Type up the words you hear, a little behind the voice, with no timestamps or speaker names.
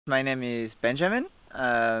My name is Benjamin,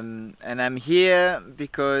 and I'm here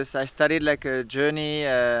because I started like a journey.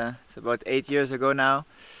 It's about 8 years ago now.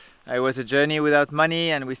 I was a journey without money,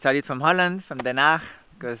 and we started from Holland, from Den Haag,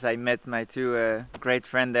 because I met my two great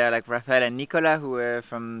friends there, like Rafael and Nicola, who were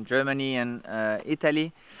from Germany and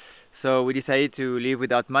Italy. So we decided to live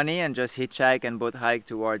without money and just hitchhike and boat hike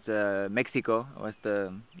towards Mexico was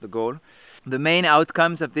the goal. The main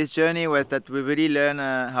outcomes of this journey was that we really learn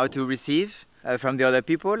how to receive from the other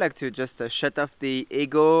people, like to just shut off the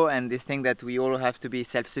ego and this thing that we all have to be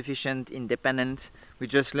self-sufficient, independent. We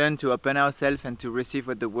just learn to open ourselves and to receive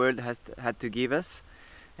what the world had to give us.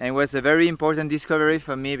 And it was a very important discovery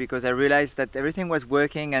for me because I realized that everything was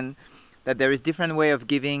working and that there is different way of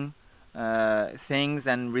giving things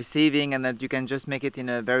and receiving, and that you can just make it in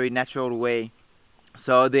a very natural way.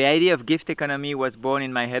 So the idea of gift economy was born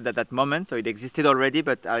in my head at that moment. So it existed already,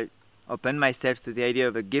 but I opened myself to the idea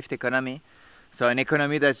of a gift economy. So an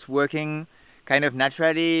economy that's working kind of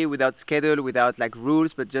naturally, without schedule, without like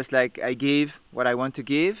rules, but just like I give what I want to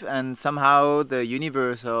give, and somehow the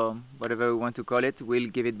universe, or whatever we want to call it, will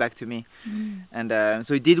give it back to me. And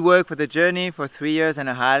so it did work for the journey for 3 years and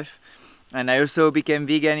a half. And I also became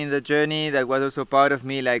vegan in the journey. That was also part of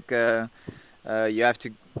me, like you have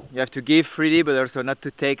to give freely, but also not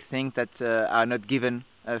to take things that are not given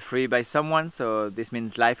free by someone. So this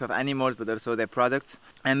means life of animals, but also their products.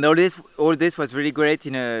 And all this was really great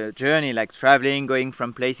in a journey, like traveling, going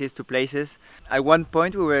from places to places. At one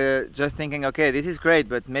point we were just thinking, okay, this is great,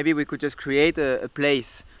 but maybe we could just create a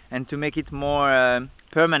place and to make it more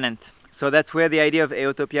permanent. So that's where the idea of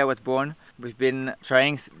Eotopia was born. We've been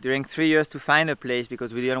trying during 3 years to find a place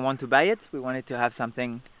because we didn't want to buy it. We wanted to have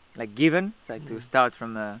something like given, like to start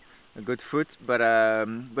from a good foot, but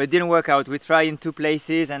it didn't work out. We tried in 2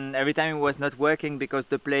 places and every time it was not working because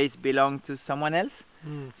the place belonged to someone else.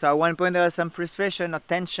 So at one point there was some frustration or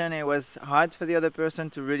tension. It was hard for the other person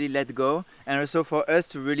to really let go, and also for us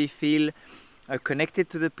to really feel connected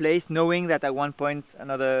to the place, knowing that at one point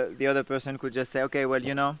the other person could just say, okay, well,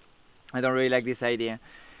 I don't really like this idea.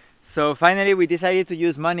 So finally we decided to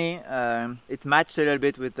use money. It matched a little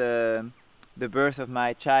bit with the birth of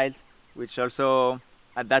my child, which also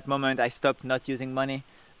at that moment I stopped not using money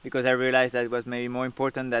because I realized that it was maybe more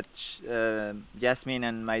important that Jasmine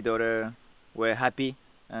and my daughter were happy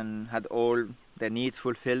and had all their needs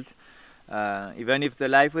fulfilled. Even if the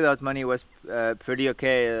life without money was pretty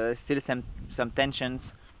okay, still some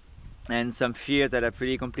tensions and some fears that are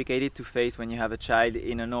pretty complicated to face when you have a child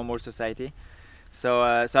in a normal society. So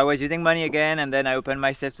I was using money again, and then I opened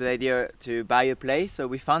myself to the idea to buy a place. So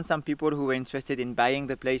we found some people who were interested in buying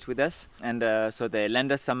the place with us, and so they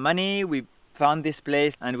lent us some money. We found this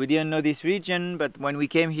place, and we didn't know this region, but when we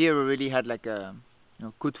came here, we really had like a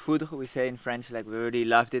coup de foudre, we say in French, like we really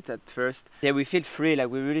loved it at first. Yeah, we feel free, like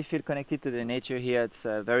we really feel connected to the nature here. It's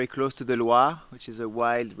very close to the Loire, which is a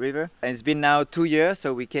wild river. And it's been now 2 years,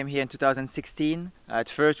 so we came here in 2016. At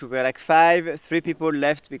first we were like 3 people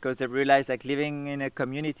left because they realized like living in a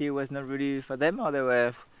community was not really for them, or they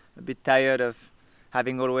were a bit tired of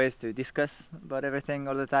having always to discuss about everything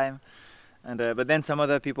all the time. And but then some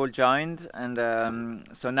other people joined, and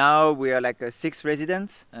so now we are like 6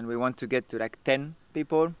 residents, and we want to get to like 10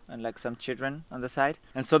 people and like some children on the side.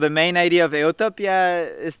 And so the main idea of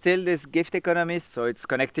Eotopia is still this gift economy. So it's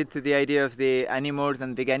connected to the idea of the animals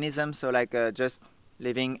and veganism. So like just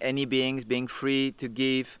living any beings being free to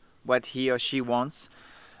give what he or she wants,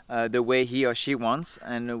 the way he or she wants,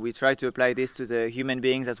 and we try to apply this to the human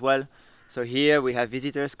beings as well. So here we have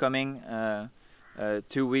visitors coming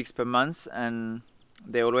 2 weeks per month, and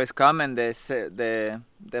they always come, and the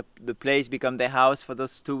place become their house for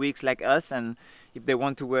those 2 weeks, like us. And if they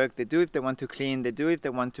want to work, they do. If they want to clean, they do. If they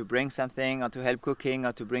want to bring something or to help cooking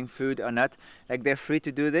or to bring food or not, like they're free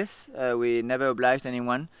to do this. We never obliged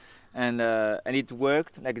anyone, and it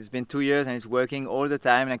worked. Like it's been 2 years and it's working all the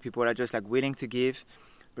time. Like people are just like willing to give.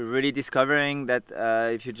 We're really discovering that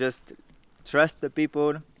if you just trust the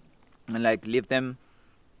people and like leave them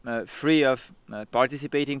free of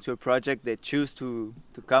participating to a project they choose to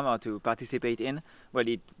come or to participate in, well,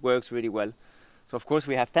 it works really well. So of course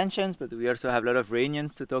we have tensions, but we also have a lot of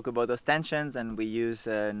reunions to talk about those tensions, and we use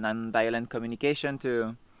non-violent communication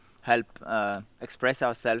to help express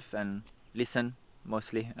ourselves and listen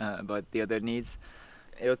mostly about the other needs.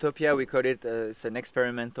 Eotopia, we call it, it's an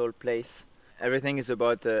experimental place. Everything is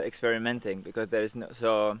about experimenting, because there is no,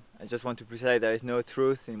 so I just want to precise, there is no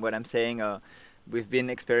truth in what I'm saying. We've been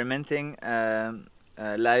experimenting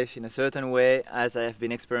life in a certain way, as I have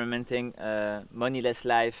been experimenting moneyless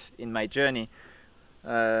life in my journey,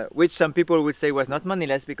 which some people would say was not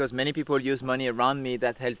moneyless, because many people use money around me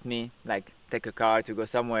that helped me like take a car to go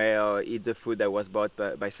somewhere or eat the food that was bought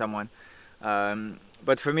by someone.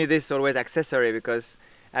 But for me, this is always accessory, because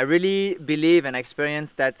I really believe and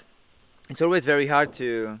experience that it's always very hard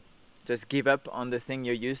to just give up on the thing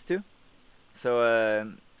you're used to.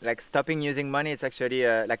 So like stopping using money, it's actually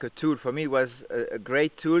like a tool. For me, it was a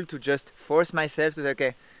great tool to just force myself to say,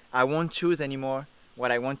 okay, I won't choose anymore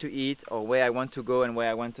what I want to eat or where I want to go and where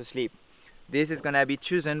I want to sleep. This is gonna be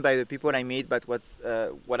chosen by the people I meet, but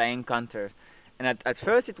what I encounter. And at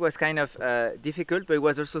first it was kind of difficult, but it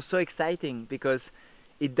was also so exciting, because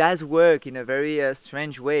it does work in a very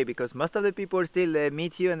strange way, because most of the people still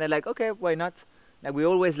meet you and they're like, okay, why not? Like, we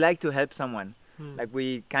always like to help someone. Like,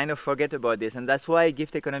 we kind of forget about this, and that's why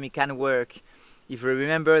gift economy can work. If we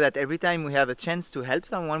remember that every time we have a chance to help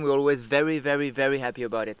someone, we're always very, very, very happy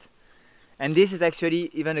about it. And this is actually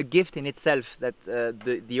even a gift in itself, that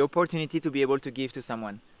the opportunity to be able to give to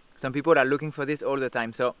someone. Some people are looking for this all the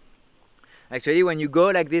time. So actually, when you go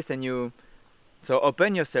like this and you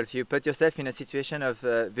open yourself, you put yourself in a situation of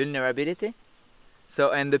vulnerability.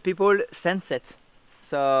 And the people sense it.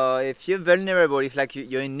 So if you're vulnerable, if like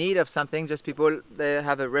you're in need of something, just people, they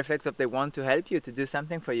have a reflex of they want to help you, to do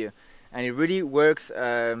something for you. And it really works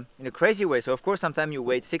in a crazy way. So of course, sometimes you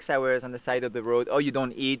wait 6 hours on the side of the road, or you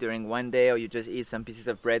don't eat during one day, or you just eat some pieces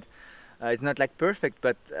of bread. It's not like perfect,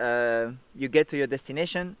 but you get to your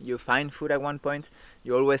destination, you find food at one point,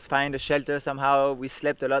 you always find a shelter somehow. We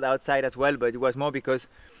slept a lot outside as well, but it was more because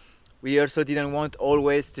we also didn't want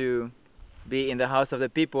always to be in the house of the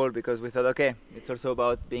people, because we thought, okay, it's also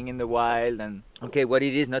about being in the wild, and okay, what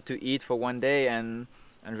it is not to eat for one day and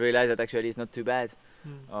realize that actually it's not too bad.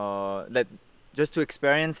 That just to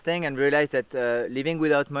experience things and realize that living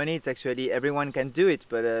without money, it's actually everyone can do it,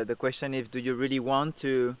 but the question is, do you really want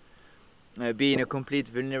to be in a complete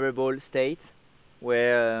vulnerable state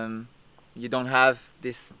where you don't have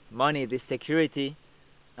this money, this security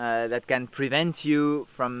that can prevent you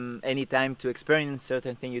from any time to experience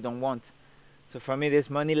certain thing you don't want. So for me, this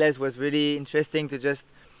moneyless was really interesting, to just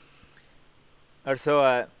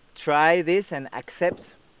also try this and accept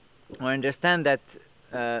or understand that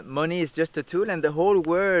money is just a tool, and the whole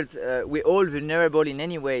world, we're all vulnerable in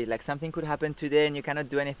any way. Like, something could happen today and you cannot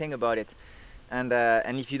do anything about it. And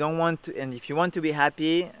if you don't want to, and if you want to be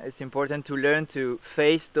happy, it's important to learn to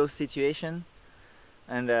face those situations.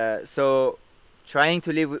 And so trying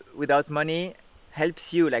to live without money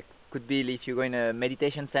helps you. Like, could be if you go in a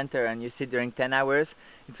meditation center and you sit during 10 hours.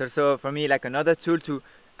 It's also, for me, like another tool to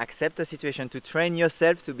accept a situation, to train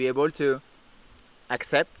yourself to be able to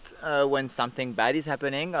accept when something bad is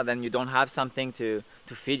happening, or then you don't have something to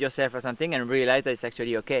feed yourself or something, and realize that it's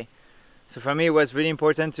actually okay. So for me, it was really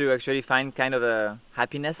important to actually find kind of a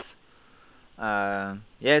happiness, to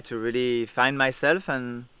really find myself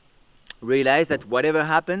and realize that whatever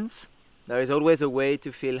happens, there is always a way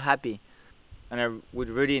to feel happy. And I would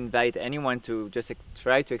really invite anyone to just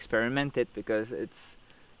try to experiment it, because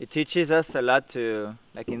it teaches us a lot to,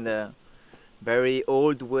 like in the very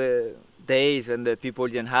old days when the people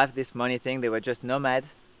didn't have this money thing, they were just nomads,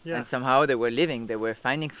 and somehow they were living, they were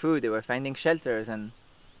finding food, they were finding shelters, and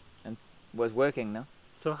was working, no?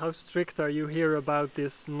 So how strict are you here about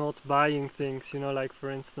this not buying things? You know, like for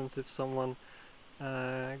instance, if someone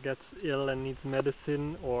gets ill and needs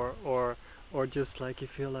medicine, or just like you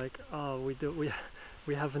feel like, oh,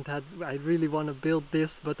 we haven't had, I really want to build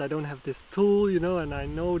this, but I don't have this tool, you know, and I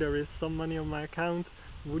know there is some money on my account.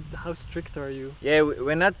 How strict are you? Yeah,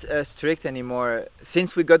 we're not strict anymore.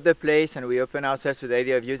 Since we got the place and we open ourselves to the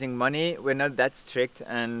idea of using money, we're not that strict.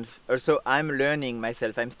 And also, I'm learning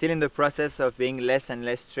myself. I'm still in the process of being less and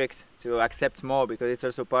less strict, to accept more, because it's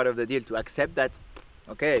also part of the deal, to accept that,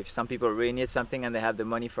 okay, if some people really need something and they have the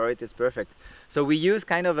money for it, it's perfect. So we use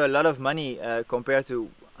kind of a lot of money compared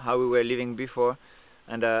to how we were living before.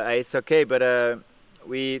 And it's okay, but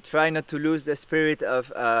we try not to lose the spirit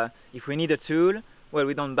of if we need a tool, well,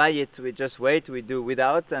 we don't buy it, we just wait, we do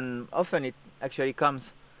without, and often it actually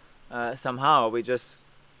comes somehow.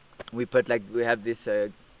 We put, like, we have this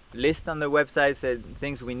list on the website,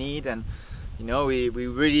 things we need, and you know, we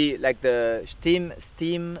really, like, the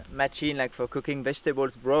steam machine, like for cooking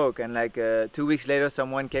vegetables, broke, and like 2 weeks later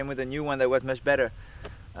someone came with a new one that was much better.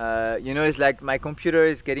 You know, it's like my computer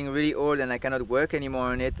is getting really old and I cannot work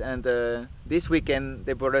anymore on it, and this weekend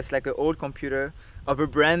they brought us like an old computer of a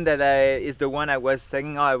brand that is the one I was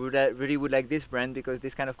saying, oh, I really would like this brand, because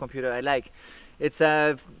this kind of computer I like. It's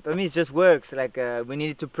for me, it just works. Like we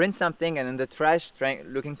needed to print something, and in the trash,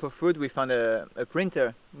 looking for food, we found a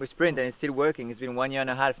printer with print, and it's still working. It's been 1.5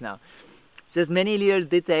 years now. Just many little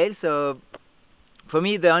details. So for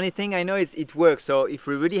me, the only thing I know is it works. So if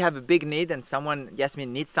we really have a big need and someone,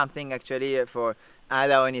 Yasmin, needs something actually for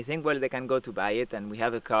ADA or anything, well, they can go to buy it, and we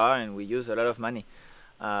have a car and we use a lot of money.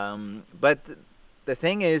 But the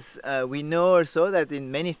thing is, we know also that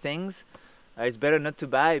in many things, it's better not to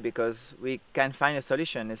buy because we can find a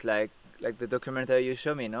solution. It's like the documentary you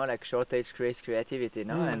show me, no? Like shortage creates creativity,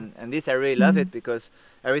 no? And this I really love it, because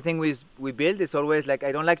everything we build is always like,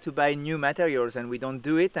 I don't like to buy new materials, and we don't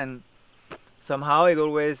do it, and somehow it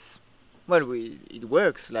always, well, it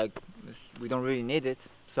works. Like we don't really need it,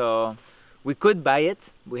 so we could buy it.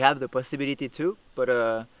 We have the possibility to, but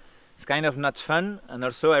it's kind of not fun. And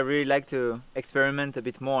also I really like to experiment a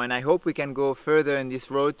bit more, and I hope we can go further in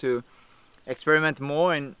this road to experiment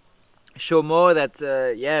more and show more that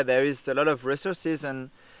yeah, there is a lot of resources,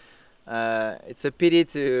 and it's a pity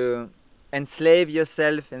to enslave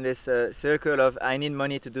yourself in this circle of I need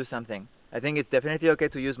money to do something. I think it's definitely okay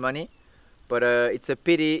to use money, but it's a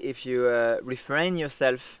pity if you refrain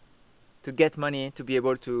yourself to get money to be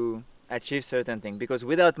able to achieve certain things, because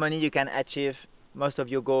without money you can achieve most of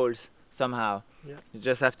your goals somehow. Yeah. You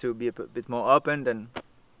just have to be a bit more open and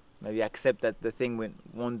maybe accept that the thing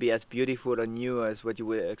won't be as beautiful or new as what you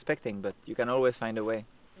were expecting, but you can always find a way.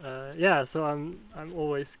 Yeah, so I'm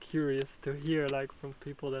always curious to hear like from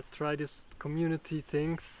people that try this community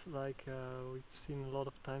things. Like we've seen a lot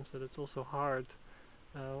of times that it's also hard.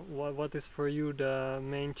 What is for you the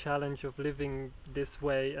main challenge of living this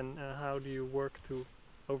way, and how do you work to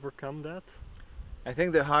overcome that? I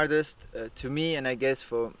think the hardest to me, and I guess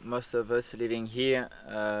for most of us living here,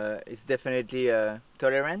 is definitely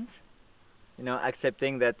tolerance. You know,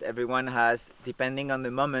 accepting that everyone has, depending on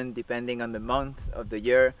the moment, depending on the month of the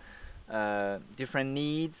year, different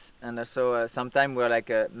needs, and also sometimes we're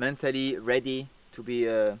like mentally ready to be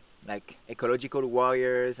like ecological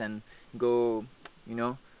warriors and go, you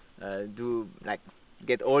know, do like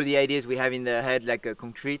get all the ideas we have in the head like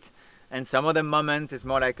concrete. And some of the moments it's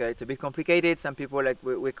more like it's a bit complicated. Some people like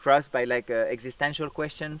we're crossed by like existential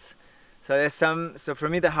questions. So there's some. So for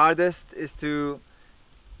me, the hardest is to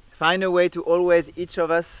find a way to always each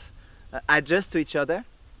of us adjust to each other.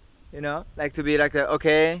 You know, like to be like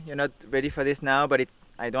okay, you're not ready for this now, but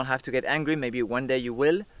I don't have to get angry. Maybe one day you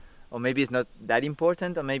will, or maybe it's not that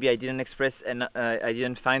important, or maybe I didn't express and I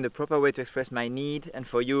didn't find the proper way to express my need, and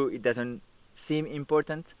for you it doesn't seem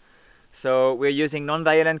important. So we're using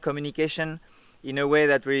non-violent communication in a way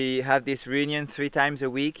that we have this reunion 3 times a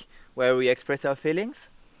week where we express our feelings.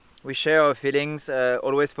 We share our feelings,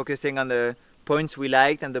 always focusing on the points we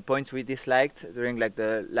liked and the points we disliked during like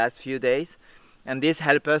the last few days. And this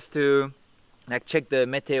helps us to like check the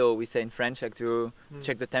météo, we say in French, like to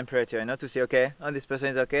check the temperature, you know, to see, okay, oh, this person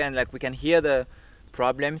is okay, and like we can hear the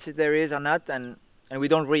problems if there is or not, and we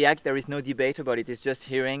don't react. There is no debate about it. It's just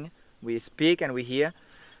hearing. We speak and we hear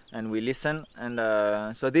and we listen, and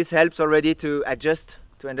so this helps already to adjust,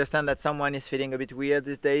 to understand that someone is feeling a bit weird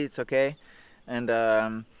this day. It's okay, and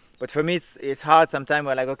but for me it's hard sometimes.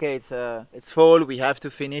 We're like, okay, it's fall, we have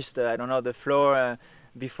to finish the floor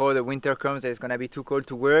before the winter comes. It's gonna be too cold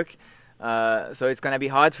to work, so it's gonna be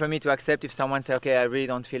hard for me to accept if someone says, okay, I really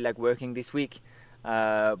don't feel like working this week,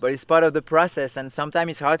 but it's part of the process, and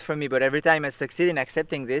sometimes it's hard for me, but every time I succeed in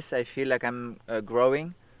accepting this, I feel like I'm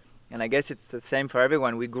growing. And I guess it's the same for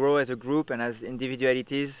everyone. We grow as a group and as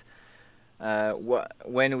individualities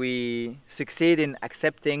when we succeed in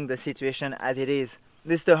accepting the situation as it is.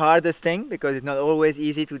 This is the hardest thing, because it's not always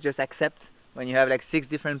easy to just accept when you have like 6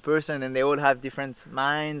 different persons and they all have different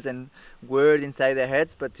minds and words inside their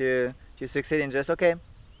heads. But to succeed in just, okay,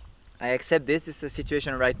 I accept this is a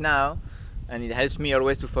situation right now, and it helps me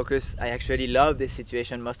always to focus. I actually love this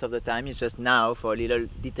situation most of the time. It's just now for a little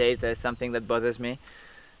detail there's something that bothers me.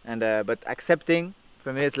 And but accepting,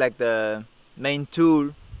 for me, it's like the main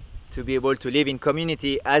tool to be able to live in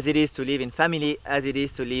community, as it is to live in family, as it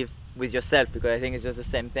is to live with yourself, because I think it's just the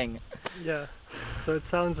same thing. Yeah, so it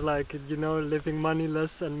sounds like, you know, living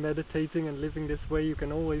moneyless and meditating and living this way, you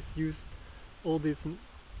can always use all these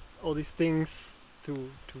things to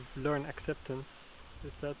learn acceptance.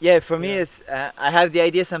 Is that? Yeah, for me, it's I have the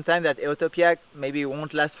idea sometimes that Eotopia maybe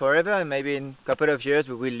won't last forever, and maybe in a couple of years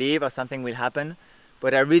we will leave or something will happen.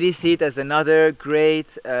 But I really see it as another great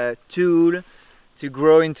tool to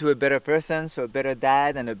grow into a better person, so a better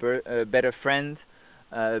dad and a better friend,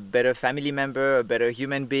 a better family member, a better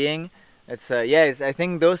human being. It's I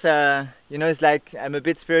think those are, you know, it's like I'm a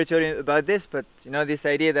bit spiritual about this, but you know, this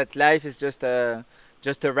idea that life is just a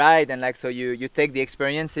ride, and like so you take the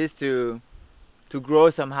experiences to grow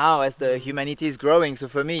somehow as the humanity is growing. So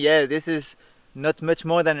for me, yeah, this is not much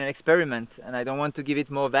more than an experiment, and I don't want to give it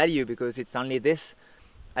more value because it's only this.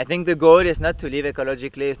 I think the goal is not to live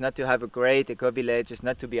ecologically, it's not to have a great eco-village, it's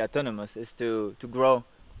not to be autonomous, it's to grow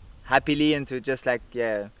happily and to just like,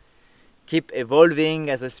 yeah, keep evolving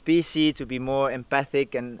as a species, to be more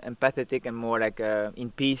empathic and empathetic and more like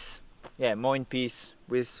in peace, yeah, more in peace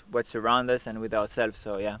with what's around us and with ourselves.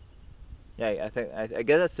 So yeah, I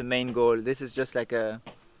guess that's the main goal. This is just like a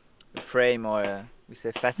frame, or we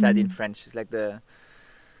say facade in French. It's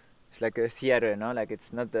like a theater, no? Like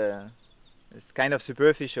it's not it's kind of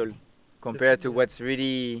superficial compared to what's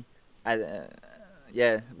really,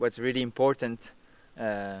 what's really important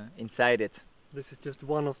inside it. This is just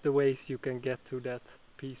one of the ways you can get to that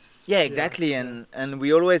peace. Yeah, exactly. And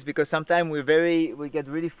we always, because sometimes we get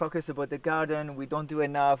really focused about the garden, we don't do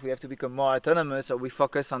enough, we have to become more autonomous, or we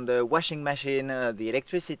focus on the washing machine, the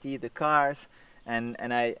electricity, the cars, and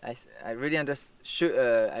I really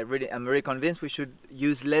I'm very convinced we should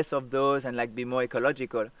use less of those and like be more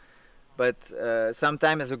ecological. But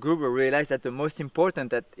sometimes as a group we realize that the most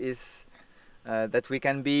important that is that we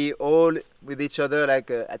can be all with each other, like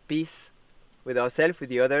at peace with ourselves, with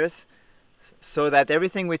the others, so that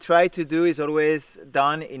everything we try to do is always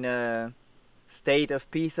done in a state of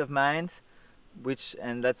peace of mind,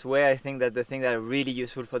 and that's where I think that the things that are really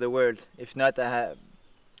useful for the world. If not, I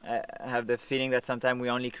have the feeling that sometimes we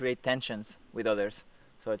only create tensions with others,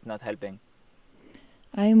 so it's not helping.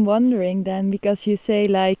 I'm wondering then, because you say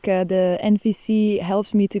like the NVC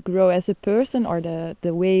helps me to grow as a person, or the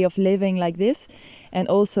way of living like this, and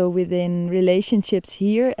also within relationships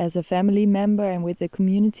here as a family member and with the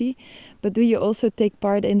community. But do you also take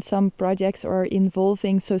part in some projects or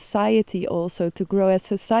involving society also to grow as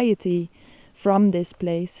society from this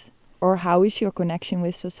place? Or how is your connection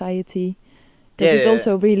with society? Because it's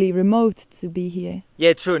also really remote to be here.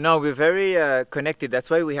 Yeah, true. No, we're very connected. That's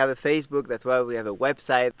why we have a Facebook. That's why we have a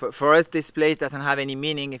website. For us, this place doesn't have any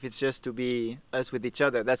meaning if it's just to be us with each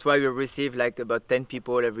other. That's why we receive like about 10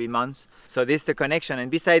 people every month. So this is the connection. And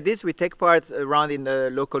beside this, we take part around in the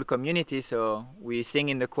local community. So we sing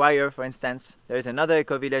in the choir, for instance. There is another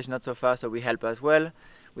eco-village not so far, so we help as well.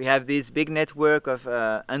 We have this big network of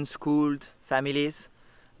unschooled families,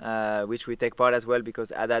 which we take part as well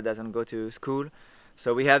because Ada doesn't go to school.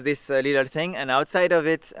 So we have this little thing, and outside of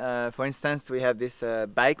it, for instance, we have this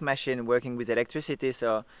bike machine working with electricity.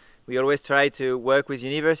 So we always try to work with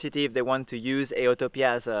university if they want to use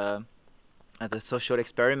Eotopia as a social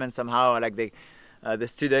experiment somehow, like the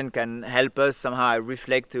student can help us somehow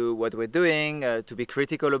reflect to what we're doing, to be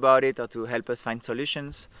critical about it, or to help us find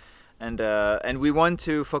solutions. And we want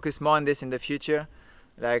to focus more on this in the future.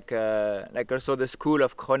 Like also the school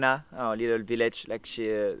of Krona, our little village, like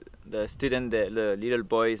the little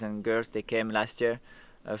boys and girls, they came last year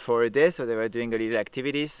for a day, so they were doing a little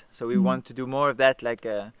activities. So we want to do more of that, like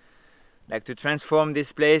to transform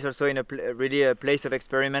this place also in really a place of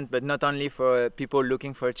experiment, but not only for people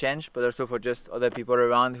looking for a change, but also for just other people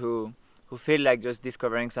around who feel like just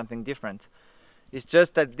discovering something different. It's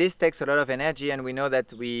just that this takes a lot of energy, and we know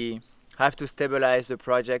that we have to stabilize the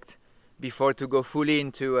project before to go fully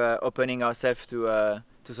into opening ourselves to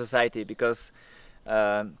society, because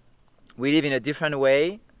we live in a different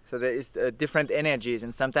way, so there is different energies,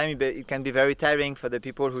 and sometimes it can be very tiring for the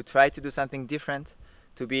people who try to do something different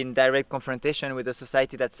to be in direct confrontation with a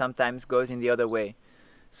society that sometimes goes in the other way.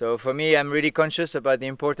 So for me, I'm really conscious about the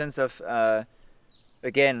importance of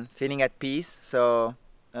again feeling at peace, so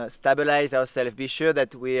stabilize ourselves, be sure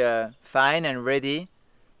that we are fine and ready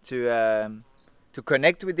to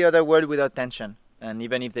connect with the other world without tension. And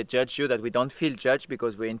even if they judge you, that we don't feel judged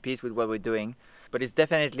because we're in peace with what we're doing. But it's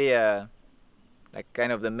definitely like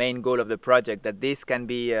kind of the main goal of the project, that this can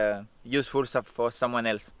be useful for someone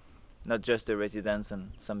else, not just the residents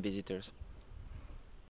and some visitors.